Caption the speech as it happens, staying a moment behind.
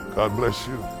God bless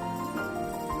you.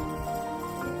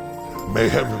 May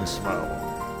heaven smile on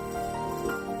you.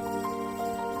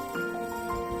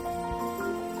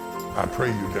 I pray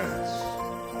you dance.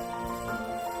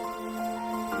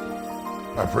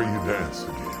 I pray you dance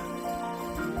again.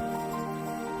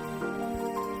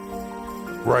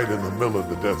 Right in the middle of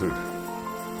the desert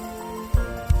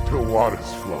till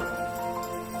waters flow.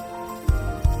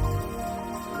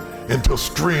 Until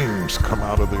streams come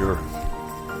out of the earth.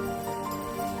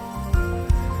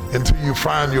 Until you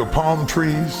find your palm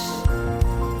trees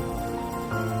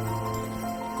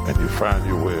and you find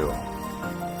your well.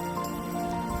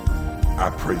 I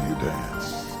pray you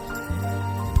dance.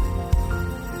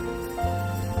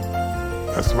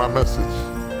 That's my message.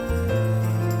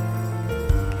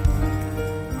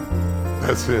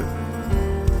 That's it.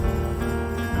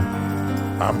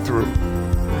 I'm through.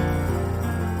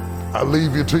 I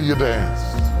leave you to your dance.